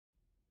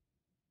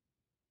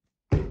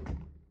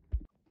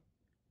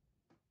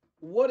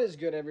What is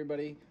good,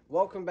 everybody?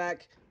 Welcome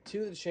back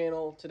to the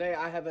channel. Today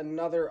I have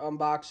another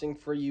unboxing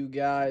for you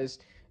guys.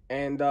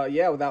 And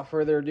yeah, without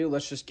further ado,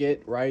 let's just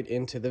get right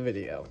into the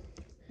video.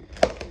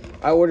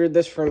 I ordered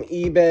this from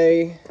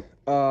eBay.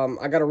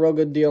 I got a real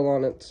good deal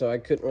on it, so I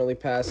couldn't really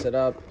pass it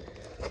up.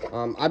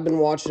 I've been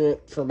watching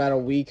it for about a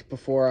week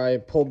before I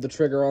pulled the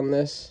trigger on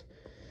this.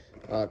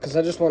 Because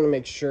I just want to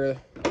make sure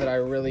that I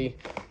really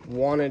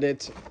wanted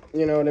it,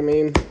 you know what I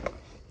mean?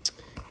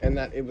 And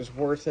that it was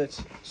worth it.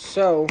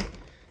 So,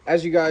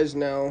 as you guys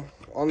know,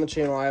 on the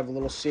channel I have a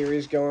little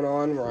series going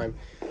on where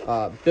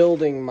I'm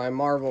building my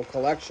Marvel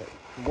collection.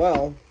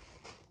 Well,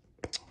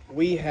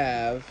 we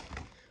have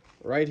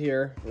right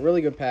here,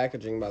 really good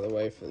packaging, by the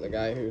way, for the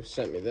guy who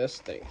sent me this.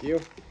 Thank you.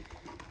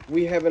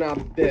 We have an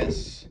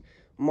Abyss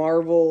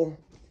Marvel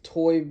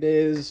Toy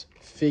Biz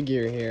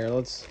figure here.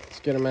 Let's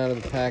get him out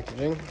of the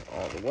packaging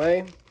all the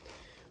way.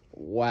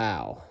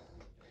 Wow.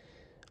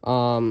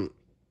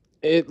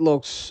 It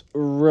looks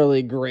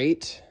really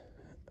great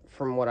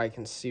from what I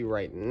can see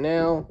right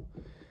now.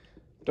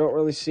 Don't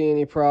really see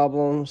any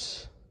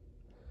problems.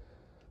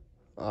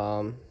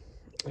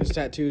 His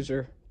tattoos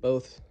are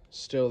both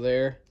still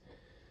there.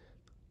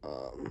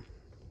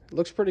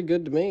 Looks pretty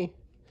good to me.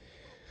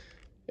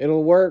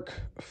 It'll work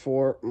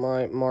for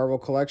my Marvel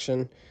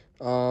collection.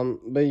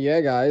 But yeah,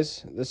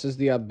 guys, this is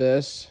the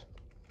Abyss.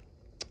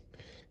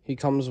 He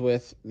comes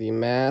with the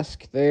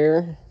mask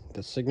there,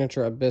 the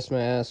signature Abyss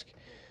mask.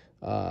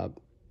 That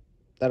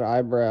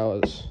eyebrow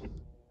is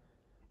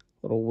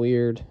a little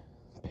weird,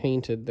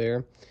 painted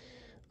there.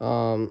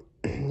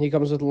 He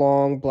comes with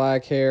long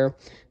black hair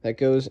that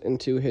goes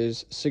into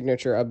his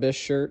signature Abyss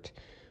shirt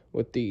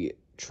with the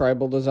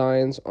tribal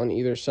designs on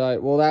either side.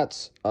 Well,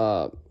 that's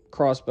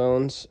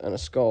crossbones and a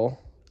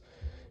skull.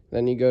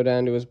 Then you go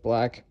down to his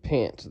black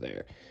pants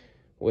there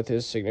with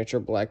his signature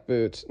black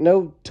boots.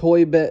 No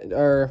toy bend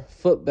or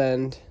foot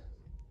bend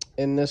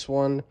in this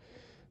one.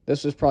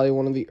 This was probably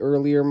one of the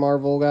earlier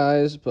Marvel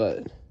guys,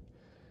 but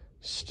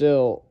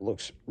still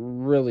looks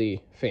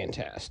really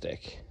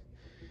fantastic.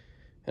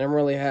 And I'm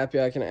really happy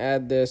I can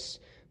add this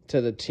to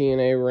the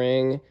TNA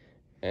ring,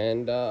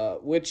 and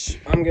which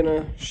I'm going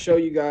to show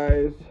you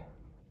guys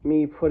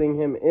me putting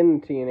him in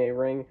the TNA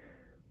ring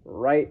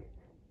right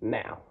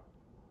now.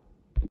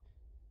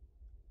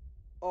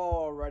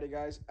 Alrighty,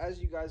 guys, as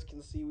you guys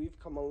can see, we've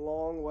come a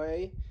long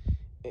way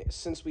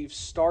since we've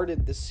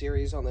started this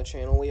series on the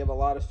channel. We have a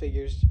lot of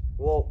figures.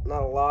 Well,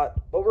 not a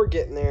lot, but we're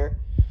getting there.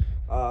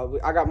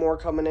 I got more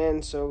coming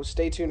in, so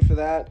stay tuned for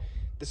that.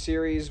 The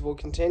series will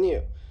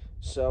continue.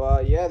 So,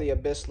 yeah, the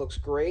Abyss looks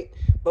great.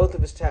 Both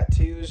of his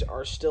tattoos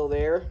are still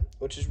there,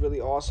 which is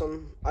really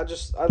awesome. I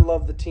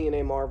love the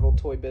TNA Marvel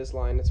Toy Biz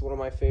line. It's one of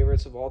my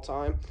favorites of all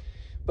time.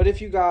 But if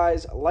you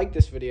guys like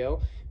this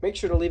video, make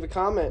sure to leave a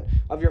comment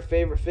of your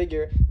favorite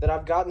figure that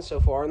I've gotten so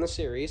far in the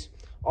series.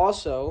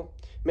 Also,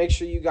 make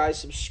sure you guys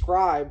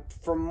subscribe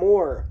for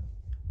more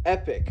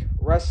epic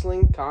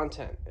wrestling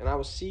content. And I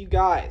will see you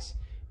guys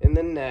in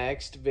the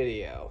next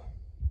video.